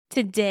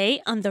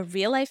Today on the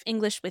Real Life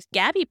English with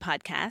Gabby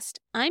podcast,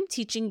 I'm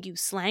teaching you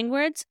slang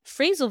words,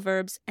 phrasal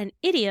verbs, and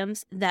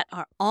idioms that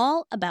are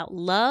all about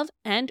love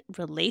and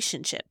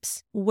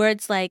relationships.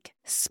 Words like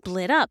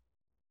split up,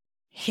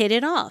 hit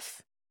it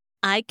off,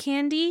 eye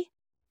candy,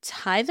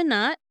 tie the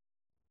knot,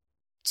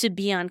 to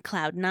be on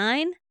cloud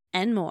nine,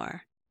 and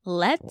more.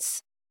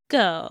 Let's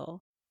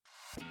go.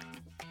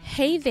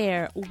 Hey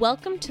there,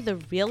 welcome to the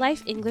Real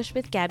Life English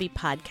with Gabby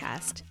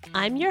podcast.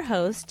 I'm your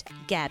host,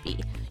 Gabby,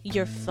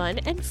 your fun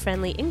and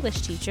friendly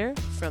English teacher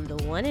from the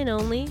one and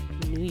only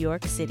New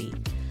York City.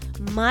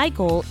 My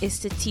goal is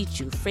to teach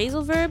you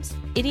phrasal verbs,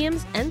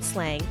 idioms, and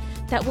slang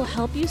that will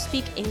help you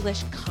speak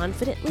English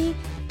confidently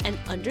and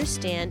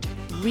understand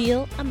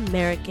real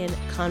American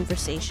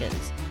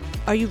conversations.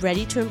 Are you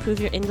ready to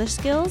improve your English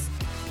skills?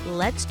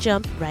 Let's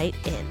jump right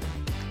in.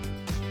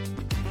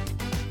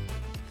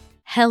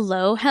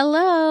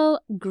 Hello.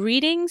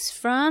 Greetings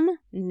from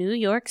New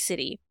York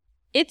City.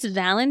 It's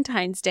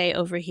Valentine's Day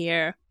over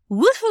here.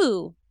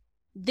 Woohoo!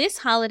 This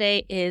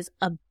holiday is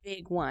a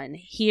big one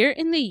here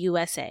in the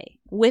USA,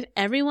 with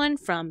everyone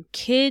from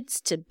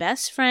kids to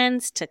best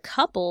friends to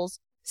couples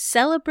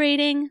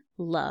celebrating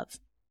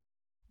love.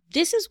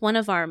 This is one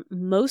of our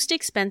most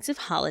expensive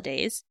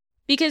holidays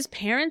because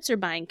parents are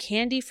buying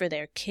candy for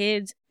their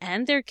kids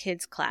and their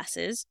kids'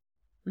 classes.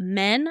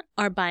 Men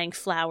are buying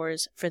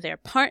flowers for their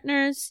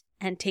partners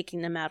and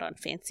taking them out on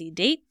fancy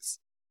dates,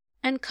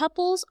 and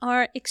couples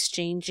are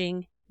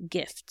exchanging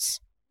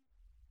gifts.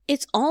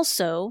 It's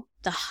also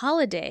the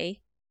holiday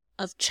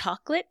of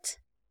chocolate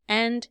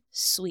and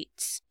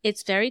sweets.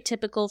 It's very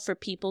typical for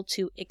people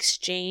to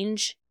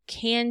exchange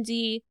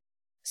candy,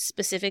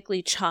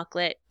 specifically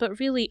chocolate, but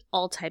really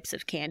all types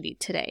of candy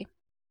today.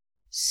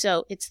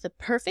 So it's the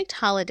perfect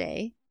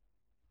holiday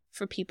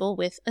for people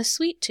with a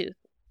sweet tooth.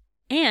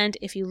 And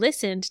if you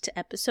listened to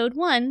episode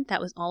 1,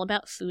 that was all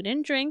about food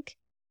and drink,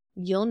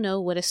 you'll know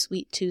what a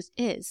sweet tooth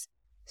is.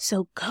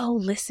 So go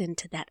listen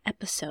to that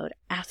episode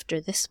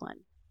after this one.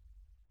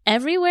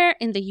 Everywhere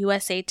in the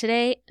USA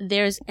today,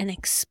 there's an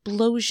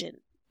explosion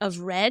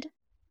of red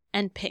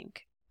and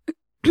pink.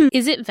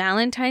 Is it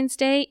Valentine's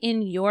Day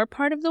in your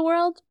part of the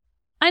world?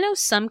 I know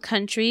some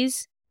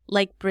countries,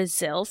 like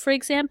Brazil, for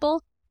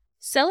example,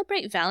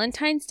 celebrate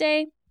Valentine's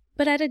Day,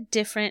 but at a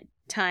different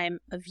time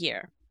of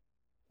year.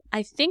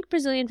 I think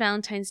Brazilian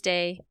Valentine's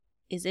Day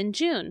is in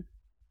June.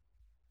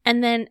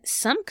 And then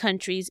some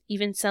countries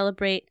even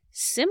celebrate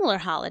similar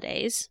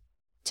holidays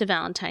to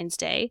Valentine's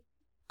Day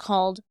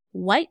called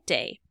White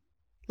Day.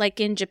 Like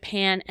in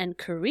Japan and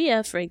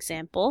Korea, for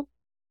example,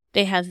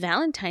 they have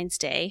Valentine's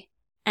Day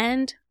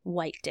and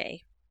White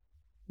Day.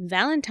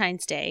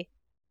 Valentine's Day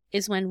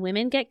is when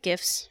women get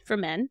gifts for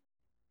men,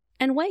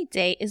 and White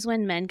Day is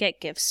when men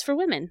get gifts for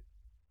women.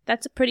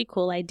 That's a pretty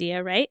cool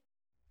idea, right?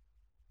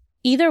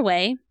 Either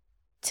way,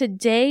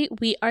 today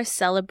we are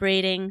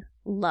celebrating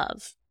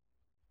love.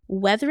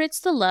 Whether it's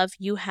the love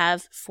you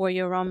have for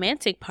your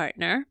romantic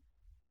partner,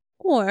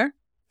 or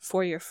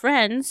for your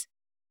friends,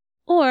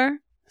 or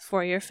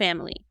for your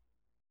family.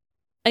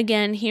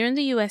 Again, here in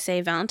the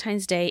USA,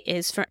 Valentine's Day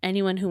is for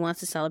anyone who wants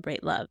to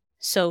celebrate love.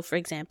 So, for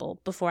example,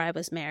 before I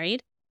was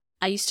married,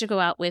 I used to go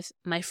out with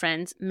my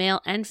friends,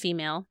 male and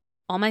female,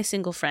 all my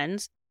single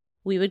friends.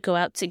 We would go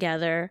out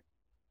together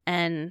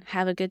and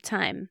have a good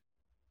time.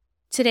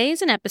 Today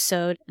is an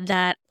episode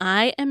that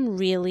I am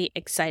really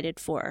excited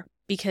for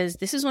because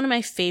this is one of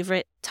my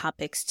favorite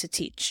topics to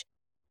teach.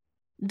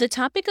 The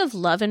topic of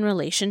love and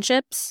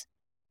relationships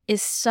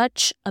is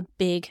such a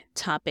big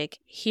topic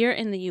here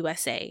in the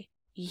USA.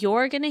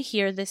 You're going to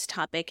hear this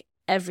topic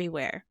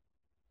everywhere.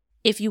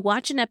 If you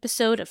watch an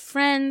episode of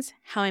Friends,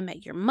 How I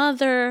Met Your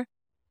Mother,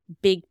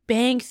 Big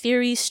Bang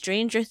Theory,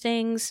 Stranger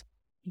Things,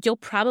 you'll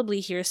probably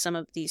hear some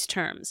of these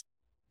terms.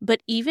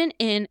 But even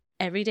in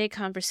everyday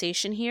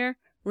conversation here,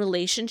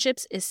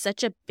 relationships is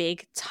such a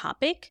big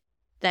topic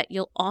that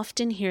you'll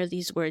often hear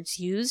these words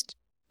used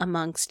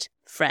amongst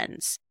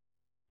friends.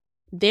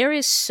 There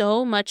is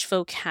so much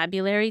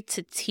vocabulary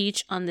to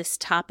teach on this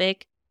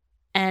topic,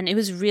 and it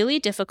was really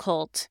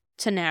difficult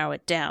to narrow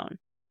it down.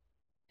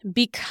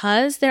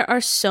 Because there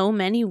are so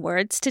many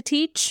words to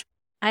teach,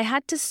 I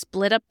had to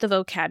split up the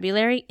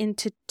vocabulary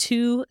into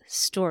 2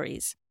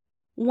 stories.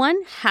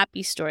 One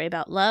happy story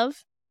about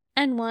love,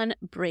 and one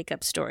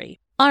breakup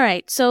story. All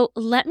right, so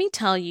let me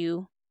tell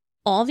you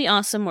all the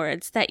awesome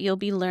words that you'll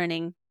be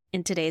learning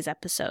in today's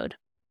episode.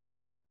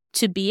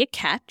 To be a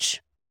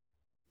catch,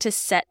 to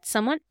set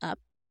someone up,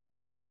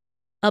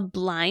 a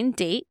blind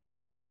date,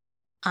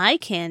 eye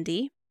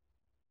candy,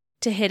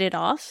 to hit it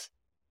off,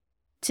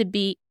 to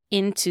be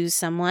into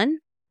someone,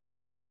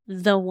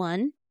 the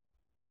one,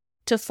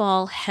 to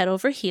fall head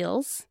over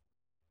heels,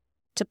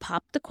 to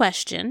pop the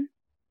question,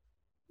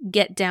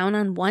 get down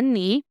on one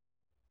knee,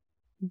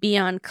 be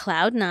on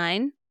cloud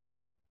 9,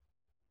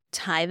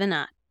 tie the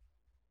knot,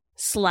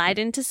 slide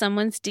into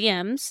someone's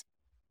DMs,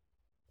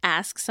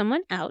 ask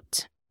someone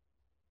out,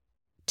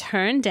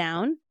 turn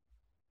down,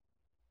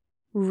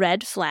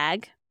 red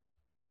flag,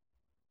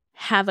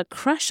 have a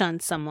crush on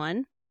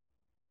someone,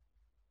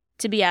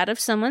 to be out of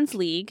someone's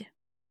league,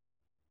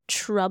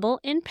 trouble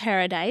in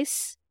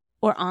paradise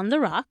or on the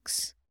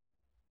rocks,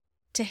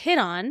 to hit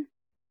on,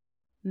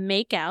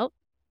 make out,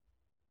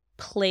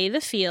 play the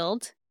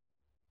field,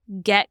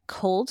 get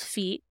cold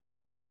feet,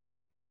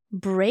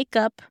 break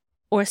up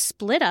or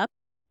split up,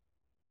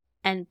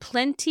 and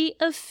plenty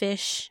of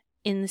fish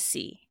in the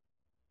sea.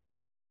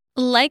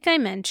 Like I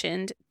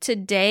mentioned,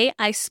 today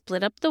I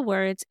split up the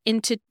words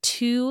into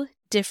 2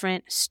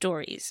 different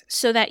stories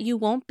so that you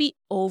won't be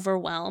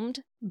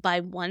overwhelmed by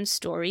one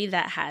story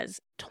that has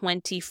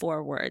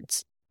 24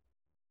 words.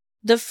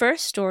 The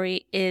first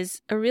story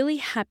is a really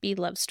happy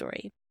love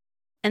story,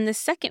 and the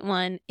second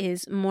one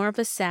is more of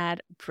a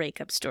sad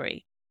breakup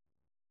story.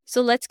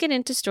 So let's get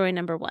into story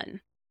number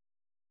 1.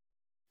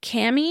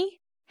 Cammie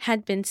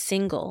had been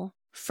single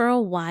for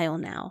a while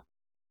now.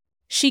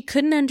 She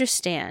couldn't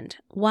understand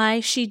why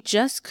she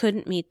just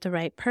couldn't meet the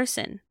right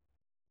person.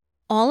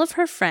 All of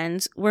her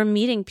friends were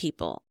meeting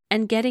people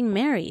and getting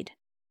married,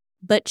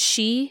 but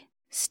she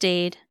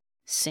stayed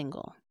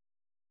single.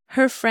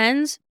 Her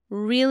friends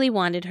really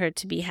wanted her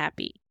to be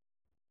happy.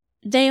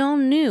 They all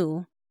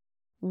knew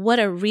what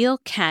a real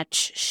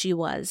catch she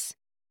was.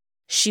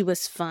 She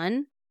was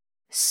fun,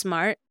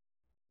 smart,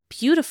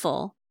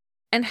 beautiful,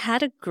 and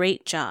had a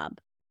great job.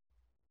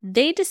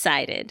 They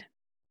decided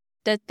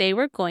that they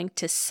were going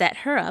to set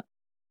her up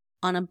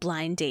on a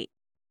blind date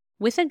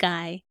with a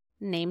guy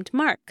named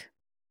Mark.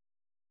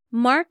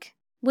 Mark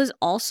was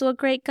also a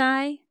great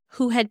guy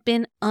who had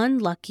been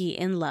unlucky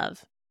in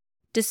love,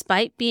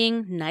 despite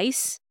being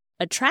nice,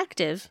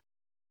 attractive,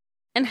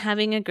 and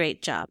having a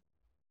great job.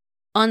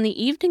 On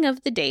the evening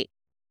of the date,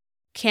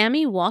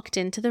 Cammie walked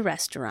into the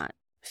restaurant,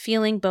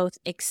 feeling both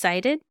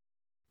excited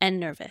and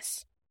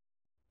nervous.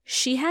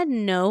 She had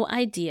no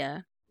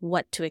idea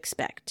what to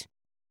expect.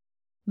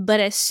 But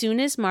as soon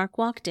as Mark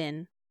walked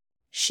in,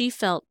 she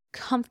felt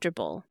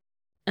comfortable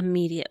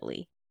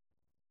immediately.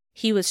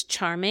 He was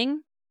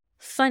charming,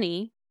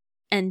 funny,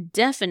 and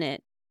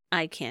definite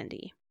eye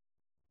candy.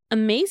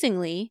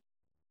 Amazingly,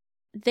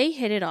 they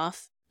hit it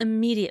off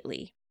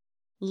immediately,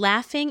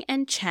 laughing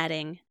and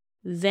chatting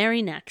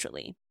very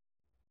naturally.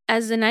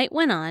 As the night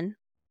went on,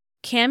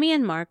 Cammie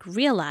and Mark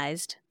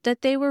realized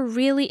that they were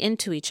really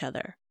into each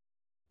other.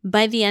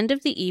 By the end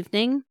of the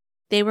evening,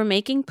 they were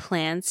making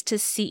plans to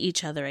see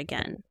each other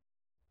again.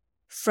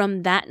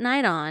 From that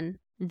night on,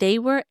 they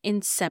were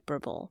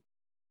inseparable,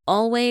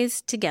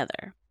 always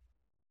together.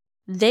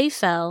 They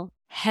fell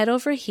head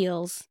over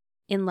heels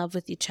in love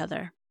with each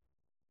other.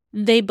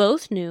 They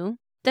both knew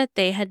that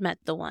they had met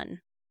the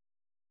one.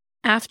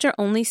 After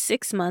only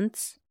 6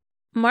 months,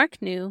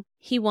 Mark knew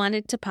he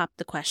wanted to pop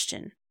the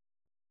question.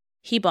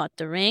 He bought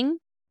the ring,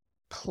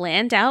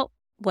 planned out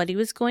what he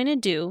was going to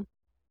do,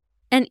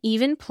 and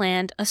even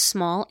planned a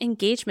small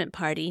engagement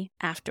party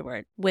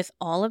afterward with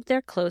all of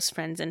their close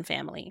friends and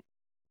family.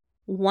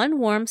 One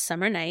warm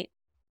summer night,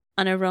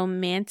 on a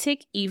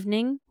romantic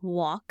evening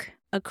walk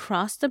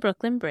across the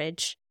Brooklyn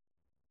Bridge,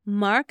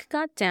 Mark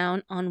got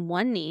down on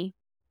one knee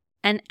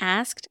and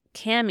asked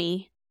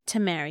Cammie to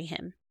marry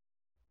him.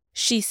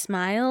 She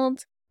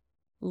smiled,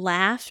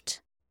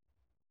 laughed,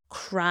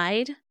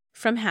 cried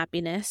from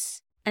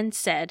happiness, and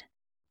said,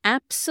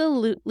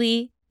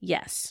 "Absolutely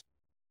yes."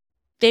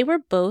 They were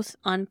both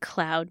on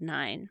cloud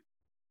 9.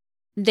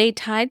 They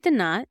tied the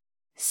knot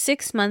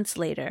 6 months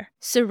later,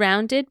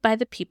 surrounded by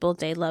the people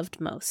they loved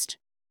most.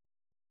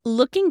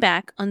 Looking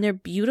back on their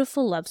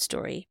beautiful love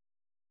story,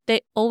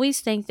 they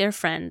always thank their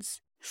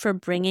friends for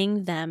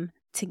bringing them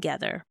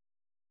together.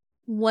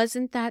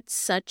 Wasn't that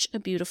such a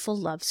beautiful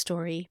love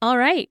story? All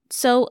right,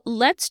 so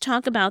let's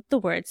talk about the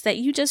words that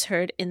you just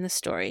heard in the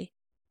story.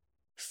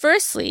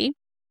 Firstly,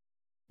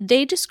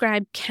 they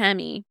describe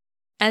Cammie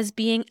as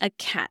being a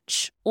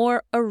catch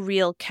or a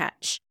real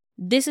catch.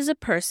 This is a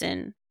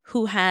person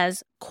who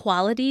has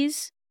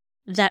qualities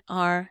that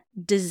are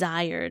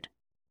desired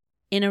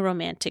in a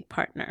romantic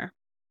partner.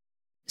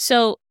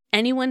 So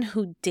anyone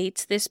who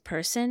dates this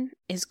person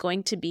is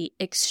going to be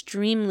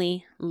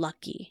extremely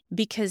lucky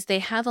because they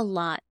have a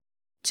lot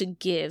to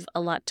give,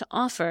 a lot to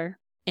offer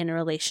in a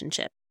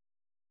relationship.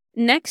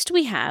 Next,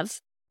 we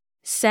have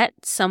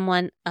set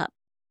someone up.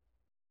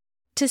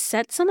 To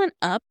set someone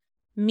up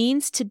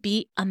means to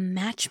be a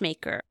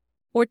matchmaker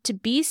or to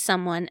be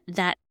someone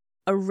that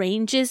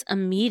arranges a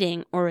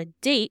meeting or a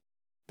date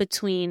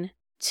between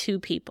 2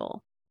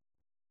 people.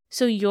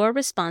 So you're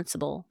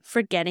responsible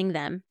for getting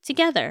them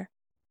together.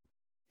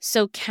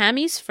 So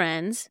Cammie's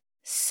friends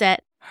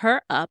set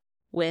her up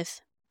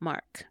with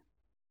Mark.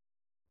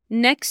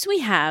 Next, we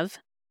have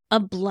a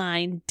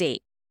blind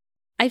date.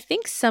 I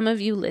think some of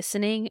you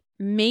listening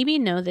maybe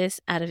know this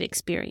out of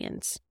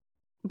experience.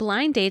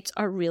 Blind dates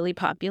are really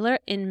popular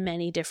in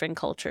many different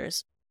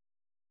cultures.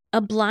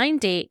 A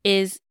blind date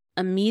is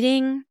a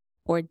meeting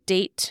or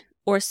date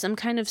or some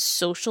kind of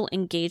social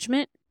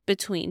engagement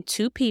between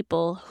 2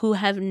 people who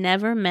have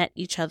never met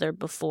each other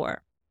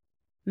before.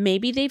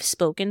 Maybe they've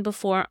spoken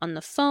before on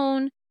the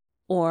phone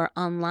or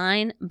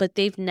online, but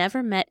they've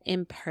never met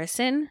in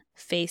person,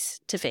 face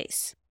to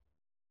face.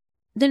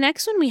 The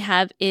next one we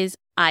have is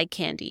eye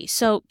candy.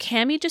 So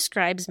Cammie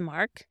describes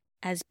Mark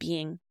as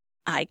being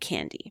eye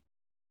candy.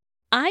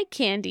 Eye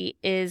candy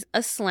is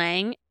a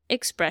slang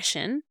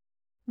expression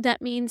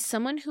that means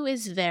someone who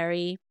is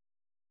very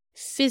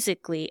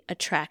physically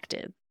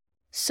attractive.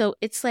 So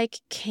it's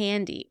like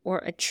candy or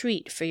a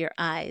treat for your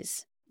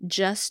eyes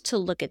just to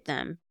look at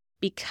them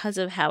because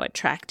of how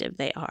attractive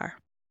they are.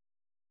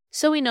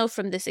 So we know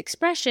from this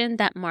expression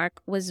that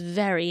Mark was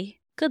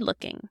very good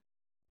looking.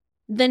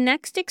 The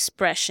next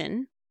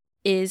expression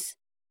is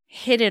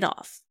hit it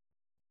off.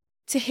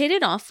 To hit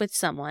it off with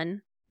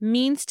someone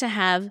means to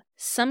have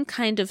some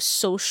kind of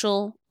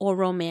social or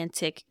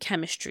romantic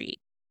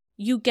chemistry.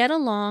 You get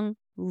along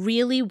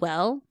really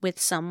well with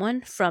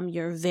someone from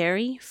your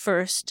very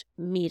first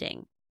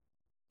meeting.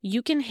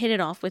 You can hit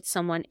it off with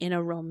someone in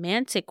a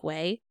romantic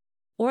way,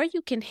 or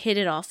you can hit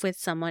it off with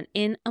someone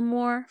in a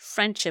more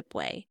friendship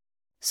way.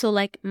 So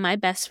like my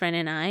best friend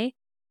and I,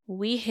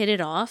 we hit it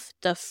off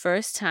the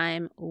first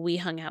time we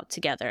hung out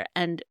together,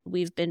 and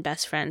we've been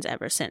best friends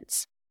ever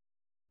since.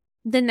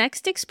 The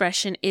next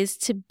expression is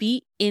to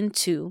be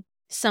into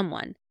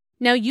someone.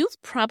 Now,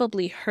 you've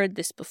probably heard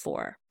this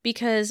before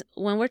because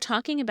when we're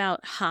talking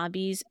about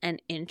hobbies and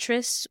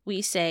interests,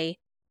 we say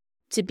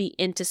to be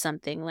into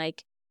something.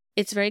 Like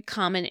it's very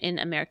common in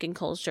American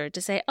culture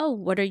to say, oh,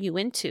 what are you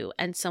into?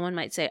 And someone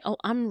might say, oh,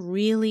 I'm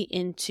really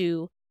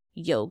into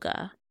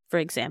yoga, for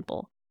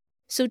example.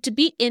 So to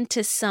be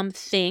into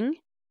something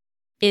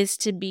is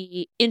to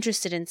be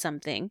interested in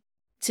something.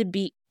 To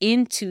be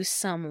into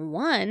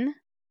someone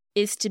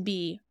is to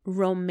be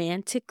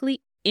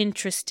romantically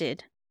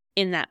interested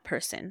in that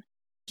person.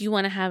 You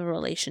want to have a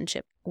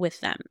relationship with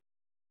them.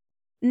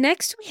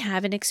 Next, we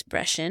have an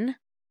expression,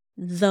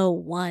 the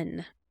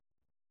one.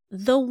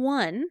 The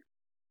one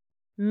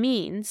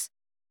means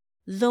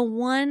the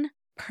one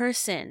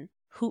person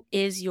who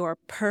is your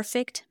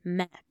perfect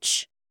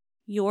match,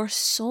 your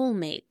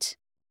soulmate,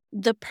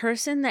 the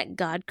person that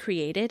God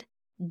created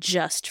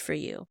just for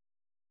you.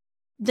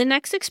 The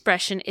next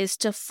expression is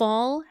to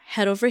fall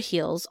head over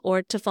heels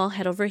or to fall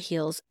head over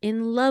heels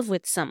in love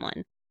with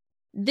someone.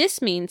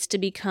 This means to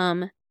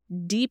become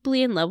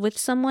deeply in love with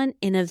someone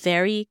in a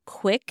very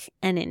quick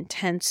and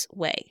intense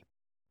way.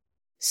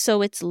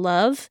 So it's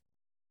love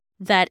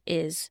that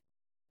is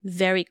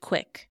very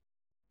quick.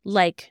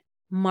 Like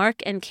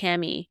Mark and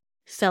Cammie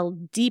fell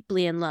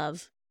deeply in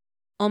love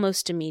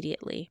almost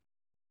immediately.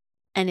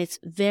 And it's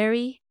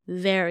very,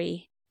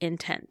 very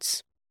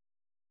intense.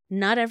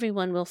 Not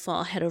everyone will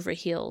fall head over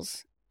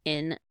heels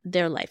in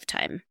their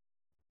lifetime.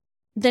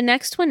 The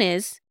next one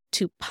is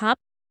to pop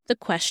the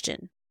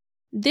question.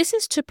 This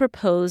is to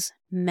propose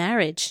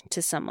marriage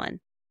to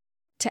someone,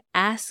 to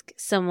ask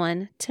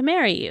someone to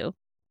marry you.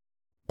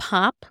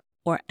 Pop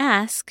or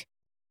ask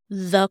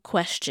the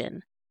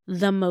question,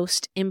 the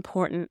most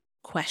important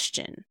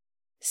question.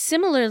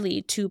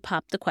 Similarly to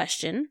pop the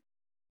question,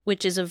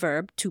 which is a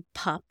verb, to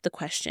pop the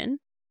question,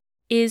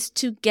 is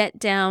to get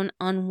down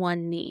on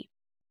one knee.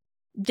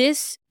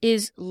 This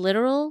is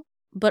literal,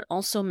 but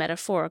also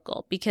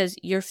metaphorical because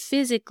you're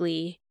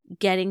physically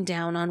getting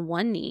down on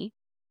one knee,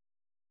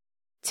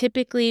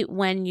 typically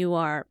when you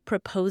are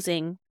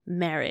proposing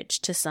marriage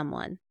to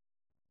someone.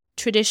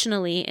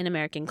 Traditionally in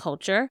American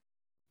culture,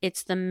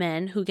 it's the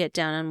men who get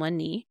down on one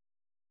knee,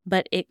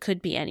 but it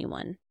could be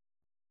anyone.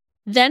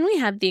 Then we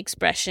have the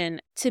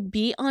expression to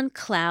be on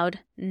cloud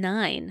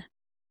 9.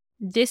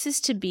 This is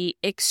to be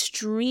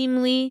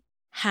extremely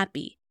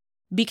happy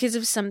because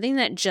of something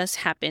that just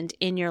happened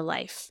in your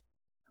life.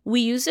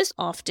 We use this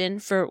often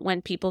for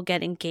when people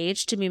get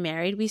engaged to be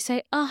married. We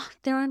say, oh,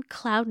 they're on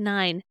cloud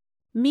 9,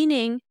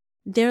 meaning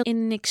they're in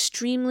an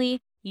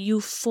extremely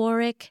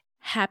euphoric,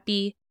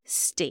 happy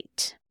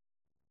state.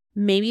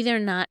 Maybe they're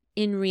not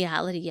in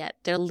reality yet.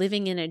 They're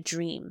living in a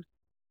dream.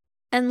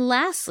 And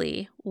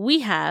lastly, we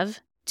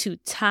have to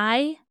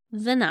tie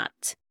the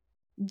knot.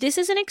 This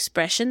is an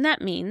expression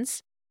that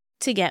means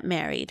to get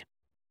married.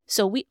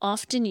 So we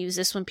often use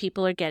this when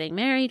people are getting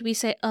married. We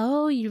say,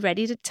 oh, you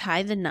ready to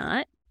tie the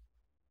knot?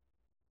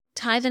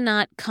 Tie the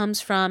knot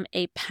comes from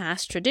a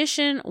past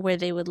tradition where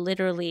they would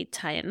literally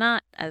tie a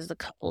knot as the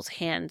couple's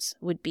hands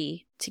would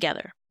be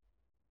together.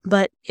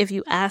 But if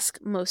you ask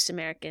most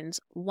Americans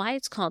why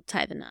it's called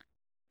tie the knot,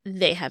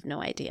 they have no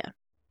idea.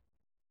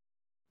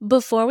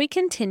 Before we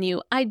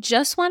continue, I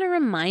just want to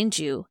remind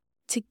you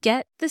to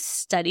get the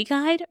study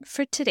guide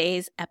for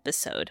today's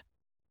episode.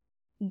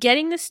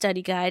 Getting the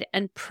study guide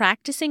and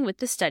practicing with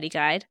the study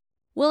guide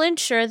will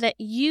ensure that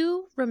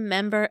you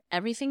remember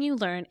everything you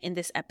learn in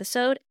this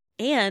episode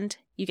and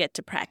you get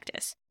to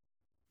practice.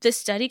 The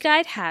study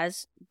guide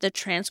has the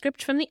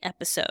transcript from the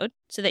episode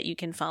so that you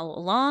can follow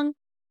along.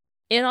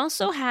 It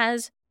also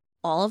has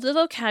all of the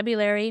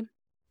vocabulary,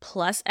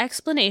 plus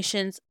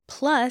explanations,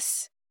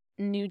 plus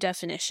new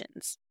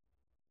definitions.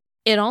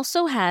 It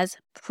also has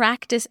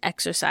practice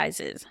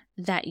exercises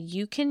that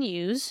you can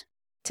use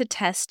to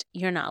test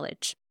your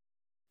knowledge.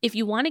 If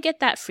you want to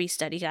get that free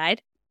study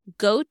guide,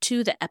 go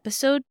to the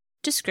episode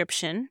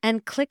description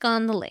and click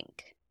on the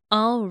link.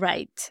 All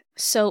right,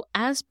 so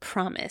as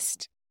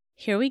promised,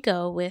 here we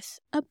go with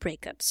a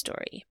breakup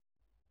story.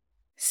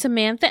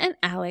 Samantha and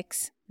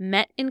Alex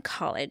met in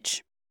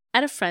college.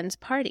 at a friend's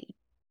party.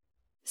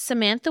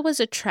 Samantha was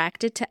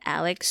attracted to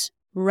Alex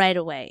right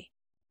away,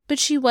 but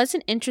she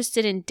wasn't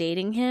interested in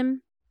dating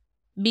him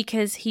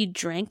because he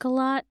drank a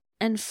lot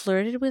and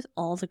flirted with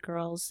all the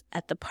girls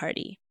at the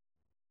party.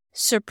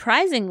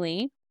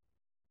 Surprisingly,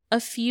 a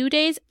few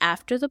days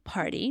after the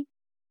party,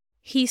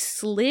 he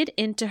slid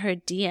into her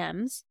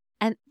DMs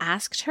and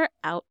asked her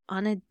out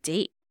on a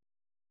date.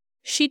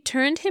 She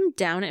turned him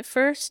down at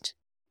first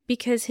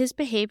because his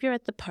behavior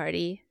at the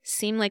party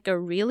seemed like a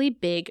really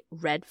big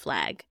red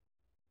flag.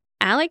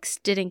 Alex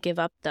didn't give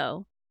up,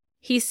 though.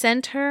 He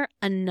sent her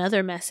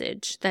another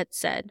message that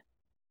said,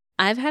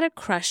 "I've had a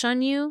crush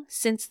on you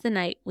since the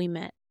night we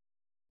met.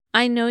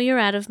 I know you're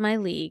out of my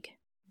league,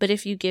 but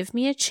if you give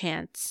me a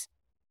chance,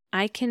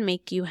 I can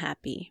make you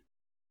happy."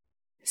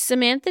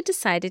 Samantha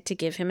decided to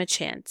give him a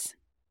chance.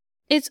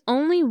 It's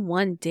only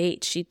one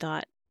date, she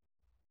thought.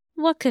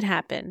 What could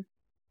happen?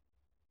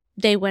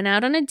 They went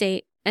out on a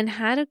date and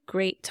had a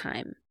great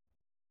time.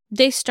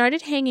 They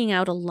started hanging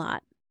out a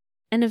lot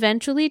and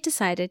eventually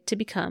decided to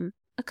become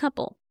a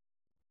couple.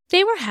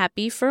 They were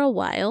happy for a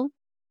while.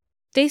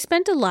 They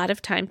spent a lot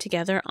of time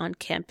together on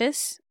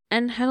campus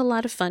and had a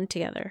lot of fun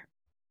together.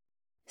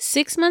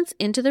 6 months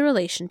into the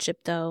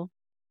relationship, though,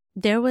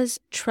 there was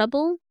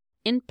trouble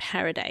in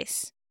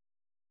paradise.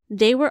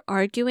 They were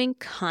arguing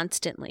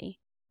constantly,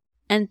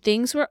 and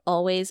things were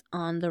always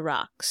on the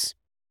rocks.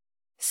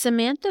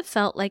 Samantha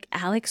felt like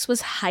Alex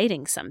was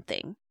hiding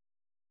something.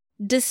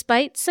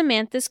 Despite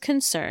Samantha's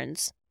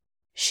concerns,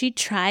 she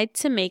tried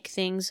to make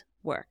things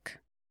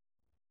work.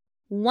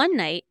 One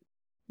night,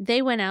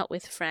 they went out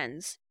with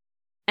friends,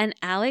 and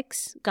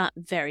Alex got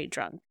very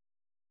drunk.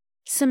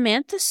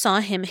 Samantha saw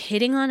him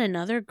hitting on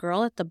another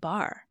girl at the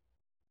bar.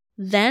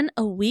 Then,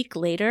 a week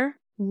later,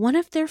 one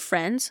of their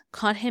friends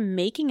caught him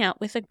making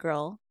out with a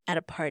girl at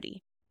a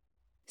party.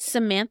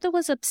 Samantha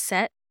was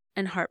upset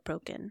and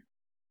heartbroken.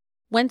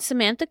 When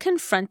Samantha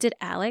confronted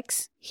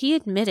Alex, he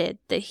admitted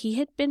that he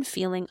had been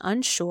feeling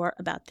unsure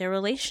about their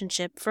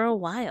relationship for a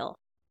while.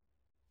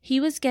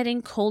 He was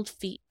getting cold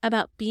feet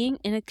about being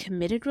in a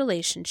committed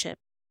relationship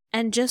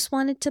and just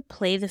wanted to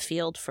play the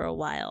field for a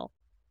while.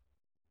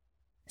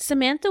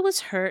 Samantha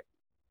was hurt,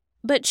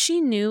 but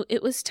she knew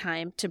it was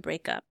time to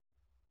break up.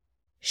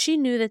 She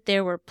knew that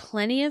there were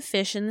plenty of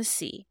fish in the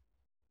sea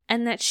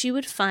and that she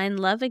would find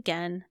love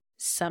again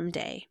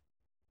someday.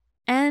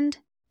 And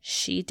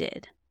she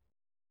did.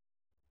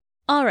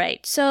 All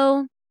right,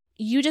 so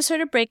you just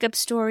heard a breakup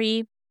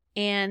story,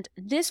 and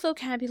this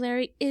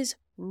vocabulary is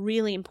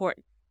really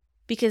important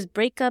because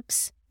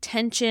breakups,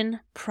 tension,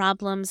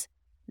 problems,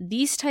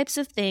 these types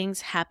of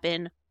things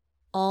happen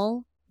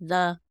all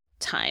the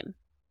time.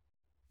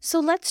 So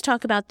let's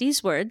talk about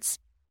these words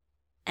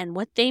and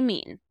what they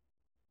mean.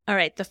 All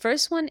right, the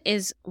first one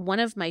is one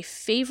of my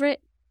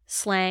favorite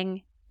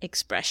slang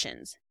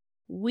expressions.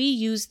 We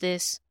use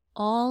this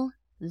all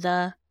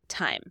the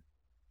time.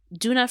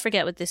 Do not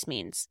forget what this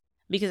means,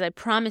 because I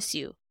promise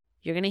you,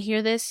 you're going to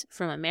hear this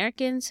from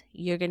Americans.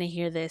 You're going to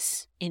hear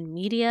this in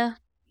media.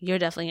 You're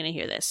definitely going to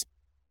hear this.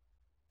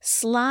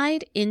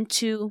 Slide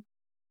into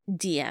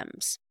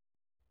DMs.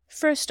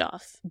 First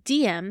off,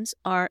 DMs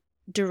are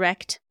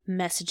direct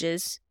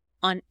messages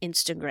on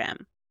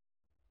Instagram.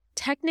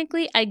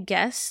 Technically, I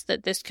guess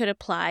that this could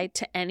apply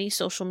to any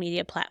social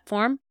media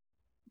platform,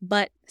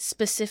 but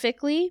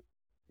specifically,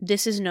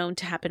 this is known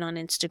to happen on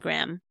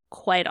Instagram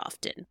quite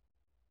often.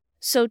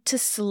 So to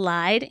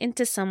slide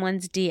into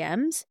someone's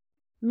DMs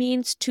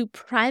means to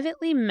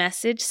privately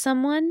message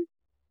someone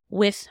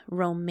with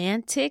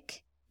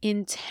romantic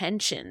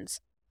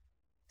intentions.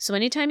 So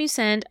anytime you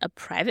send a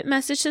private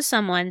message to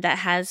someone that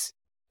has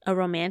a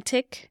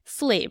romantic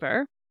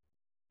flavor,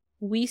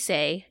 we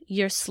say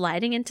you're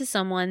sliding into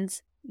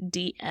someone's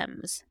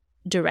DMs,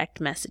 direct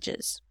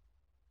messages.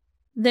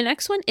 The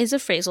next one is a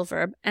phrasal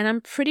verb, and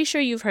I'm pretty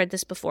sure you've heard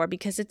this before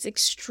because it's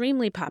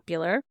extremely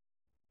popular.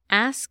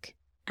 Ask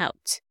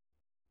out.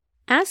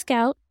 Ask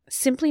out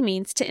simply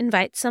means to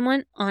invite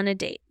someone on a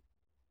date.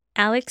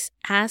 Alex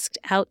asked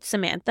out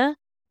Samantha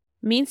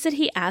means that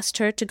he asked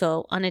her to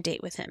go on a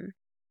date with him.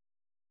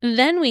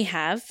 Then we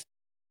have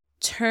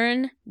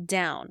turn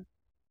down.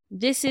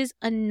 This is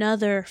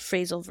another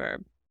phrasal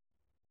verb.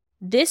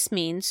 This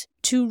means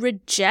to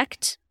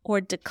reject or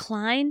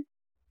decline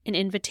an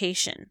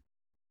invitation.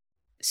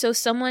 So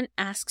someone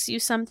asks you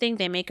something,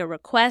 they make a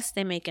request,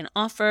 they make an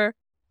offer,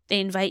 they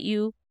invite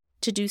you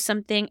to do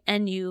something,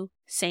 and you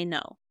say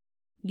no.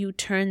 You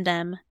turn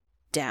them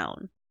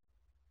down.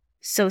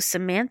 So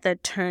Samantha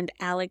turned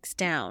Alex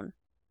down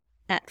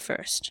at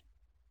first.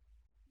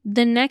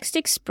 The next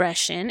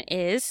expression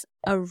is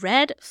a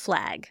red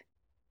flag.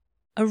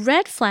 A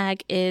red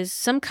flag is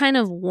some kind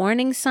of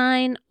warning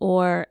sign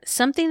or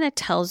something that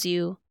tells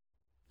you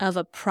of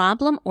a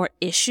problem or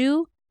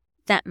issue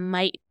that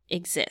might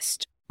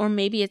exist, or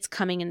maybe it's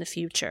coming in the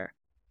future.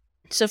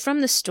 So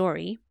from the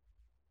story,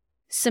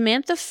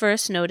 Samantha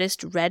first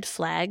noticed red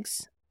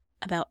flags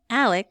about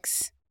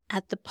Alex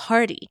at the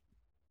party.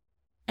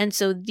 And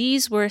so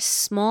these were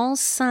small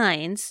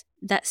signs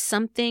that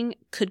something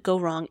could go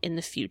wrong in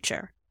the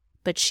future.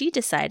 but she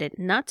decided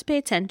not to pay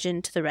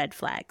attention to the red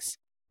flags.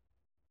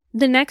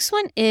 The next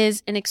one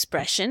is an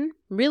expression,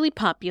 really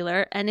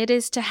popular, and it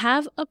is to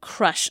have a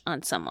crush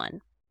on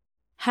someone.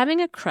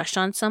 Having a crush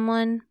on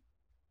someone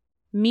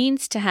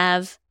means to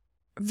have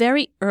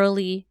very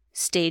early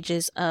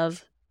stages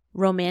of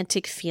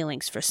romantic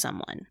feelings for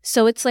someone.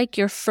 So it's like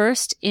your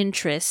first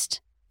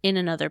interest in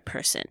another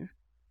person.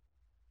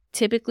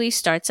 Typically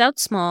starts out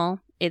small.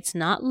 It's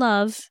not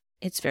love.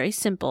 It's very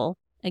simple.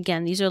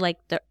 Again, these are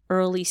like the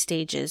early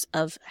stages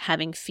of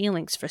having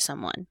feelings for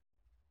someone.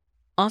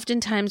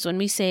 Oftentimes when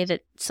we say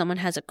that someone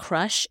has a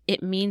crush,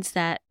 it means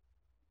that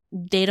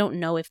they don't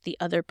know if the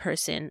other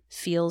person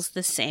feels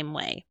the same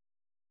way.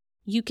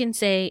 You can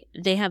say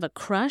they have a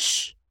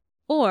crush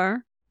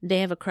or they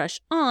have a crush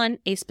on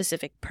a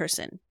specific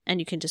person, and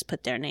you can just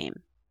put their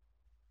name.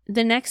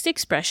 The next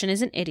expression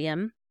is an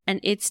idiom,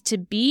 and it's to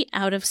be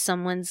out of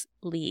someone's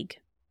league.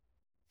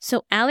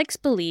 So Alex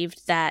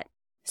believed that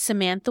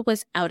Samantha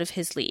was out of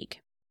his league.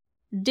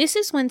 This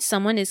is when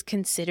someone is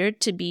considered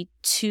to be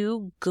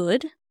too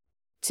good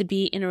to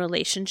be in a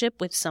relationship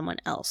with someone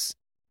else.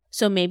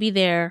 So maybe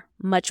they're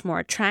much more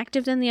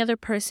attractive than the other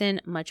person,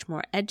 much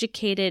more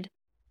educated.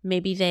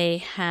 Maybe they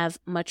have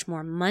much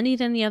more money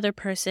than the other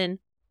person.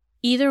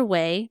 Either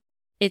way,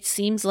 it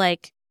seems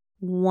like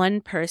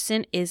one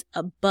person is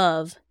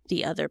above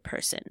the other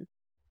person.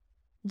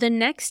 The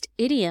next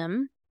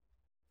idiom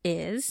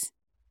is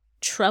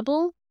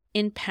trouble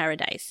in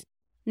paradise.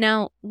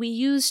 Now, we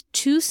use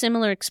two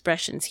similar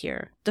expressions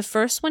here. The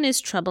first one is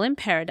trouble in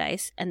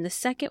paradise, and the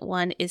second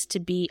one is to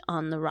be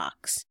on the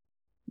rocks.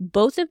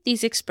 Both of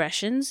these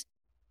expressions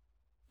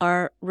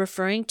are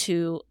referring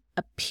to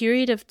a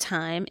period of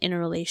time in a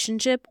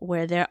relationship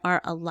where there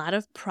are a lot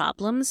of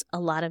problems, a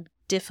lot of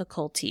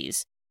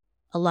difficulties,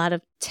 a lot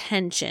of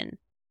tension.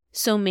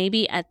 So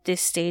maybe at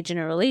this stage in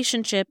a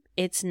relationship,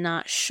 it's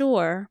not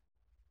sure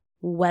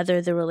whether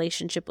the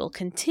relationship will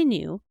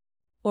continue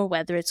or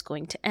whether it's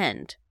going to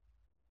end.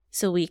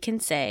 So we can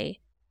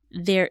say,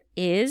 there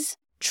is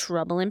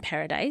trouble in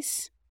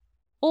paradise,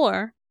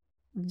 or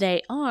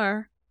they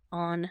are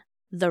on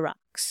the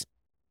rocks.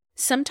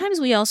 Sometimes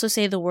we also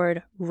say the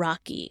word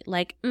rocky,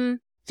 like,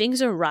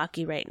 things are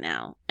rocky right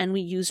now, and we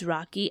use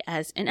rocky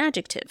as an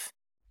adjective.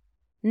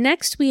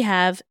 Next, we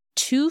have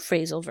two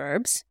phrasal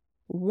verbs.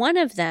 One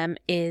of them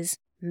is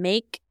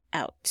make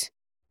out.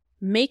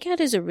 Make out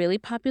is a really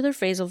popular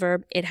phrasal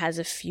verb. It has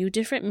a few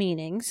different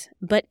meanings,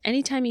 but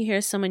anytime you hear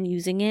someone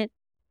using it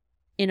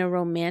in a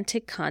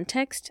romantic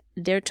context,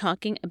 they're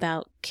talking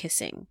about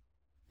kissing,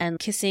 and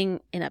kissing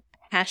in a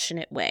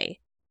passionate way.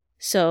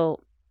 So,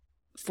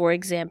 for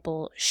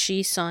example,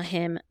 she saw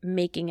him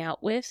making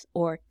out with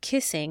or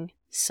kissing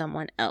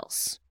someone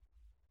else.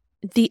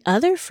 The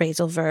other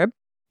phrasal verb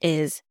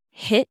is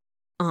hit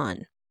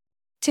on.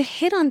 To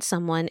hit on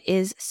someone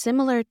is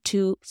similar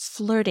to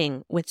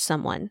flirting with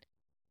someone.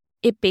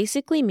 It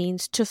basically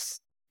means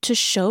to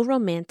show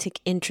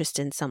romantic interest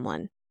in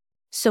someone.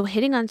 So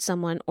hitting on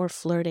someone or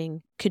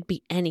flirting could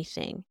be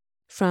anything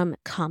from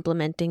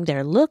complimenting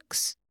their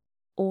looks,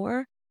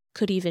 or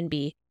could even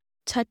be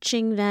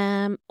touching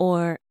them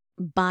or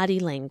body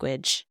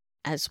language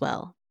as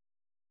well.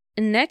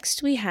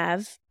 Next, we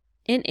have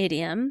an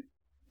idiom,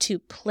 to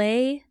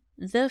play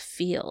the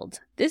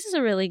field. This is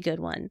a really good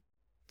one.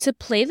 To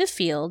play the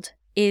field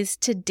is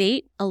to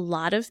date a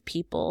lot of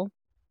people,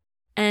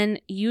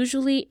 and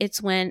usually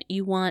it's when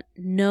you want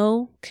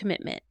no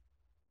commitment.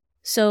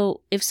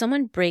 So if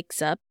someone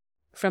breaks up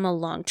from a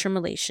long-term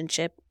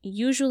relationship,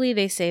 usually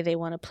they say they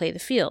want to play the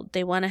field.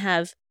 They want to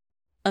have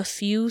a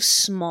few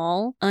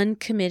small,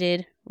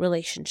 uncommitted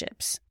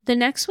relationships. The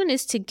next one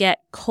is to get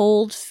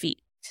cold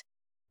feet.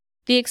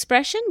 The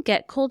expression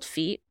get cold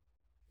feet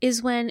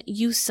is when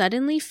you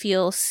suddenly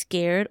feel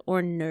scared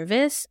or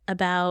nervous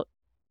about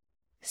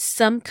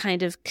some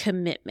kind of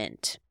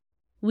commitment.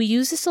 We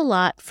use this a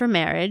lot for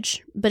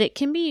marriage, but it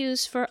can be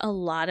used for a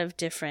lot of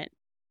different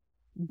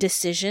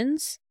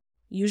decisions,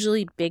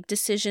 usually big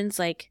decisions,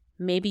 like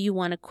maybe you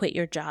want to quit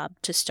your job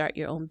to start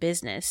your own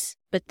business,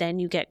 but then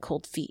you get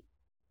cold feet.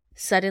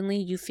 Suddenly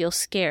you feel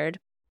scared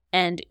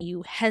and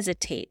you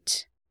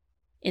hesitate.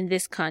 In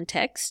this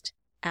context,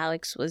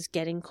 Alex was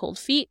getting cold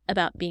feet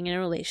about being in a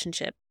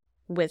relationship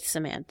with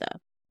Samantha.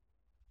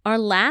 Our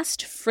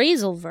last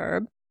phrasal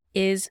verb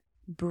is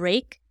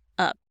break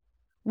up.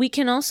 We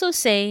can also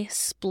say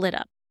split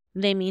up.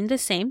 They mean the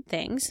same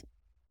things.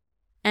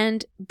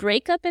 And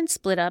break up and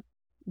split up,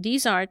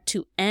 these are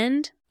to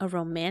end a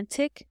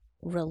romantic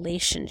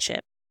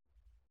relationship.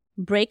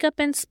 Break up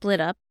and split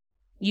up,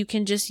 you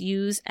can just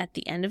use at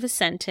the end of a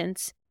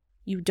sentence.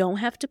 You don't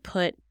have to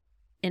put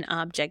an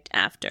object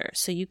after.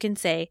 So you can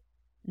say,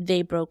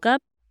 they broke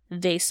up,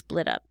 they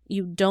split up.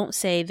 You don't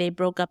say they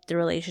broke up the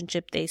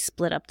relationship, they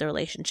split up the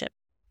relationship.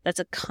 That's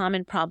a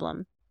common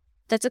problem.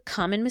 That's a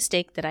common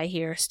mistake that I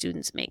hear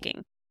students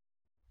making.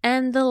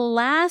 And the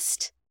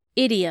last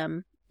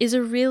idiom is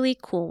a really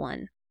cool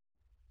one.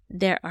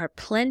 There are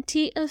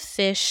plenty of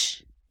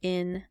fish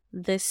in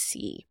the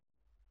sea.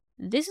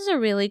 This is a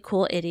really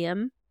cool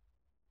idiom.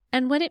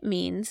 And what it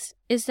means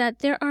is that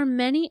there are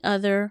many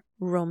other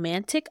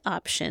romantic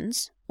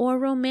options or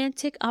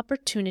romantic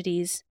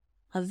opportunities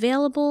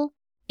available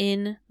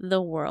in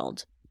the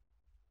world.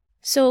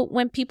 So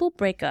when people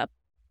break up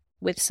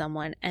with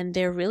someone and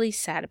they're really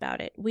sad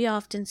about it, we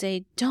often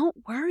say,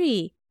 "Don't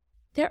worry,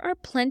 there are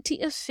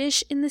plenty of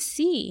fish in the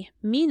sea,"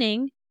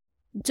 meaning,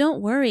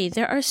 don't worry,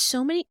 there are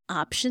so many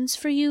options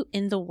for you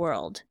in the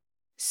world.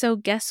 So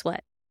guess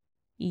what?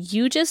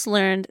 You just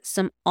learned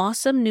some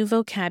awesome new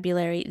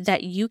vocabulary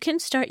that you can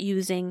start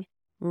using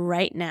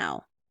right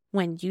now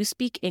when you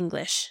speak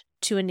English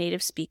to a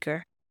native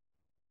speaker.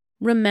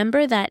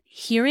 Remember that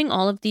hearing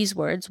all of these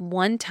words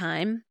one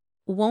time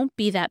won't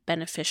be that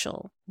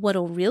beneficial.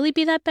 What'll really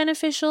be that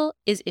beneficial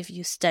is if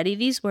you study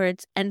these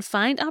words and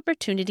find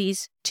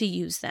opportunities to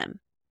use them.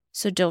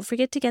 So don't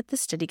forget to get the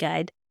study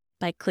guide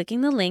by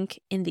clicking the link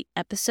in the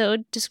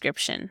episode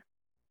description.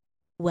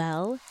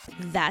 Well,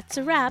 that's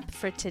a wrap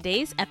for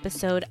today's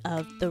episode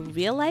of the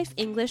Real Life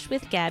English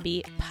with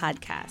Gabby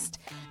podcast.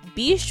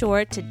 Be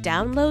sure to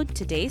download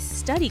today's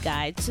study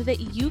guide so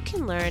that you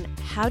can learn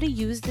how to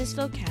use this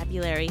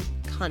vocabulary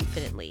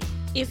confidently.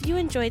 If you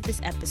enjoyed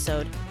this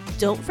episode,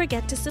 don't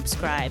forget to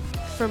subscribe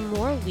for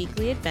more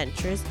weekly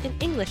adventures in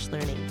English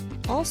learning.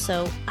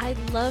 Also, I'd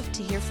love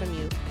to hear from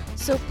you,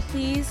 so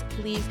please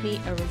leave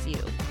me a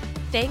review.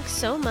 Thanks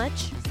so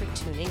much for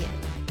tuning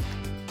in.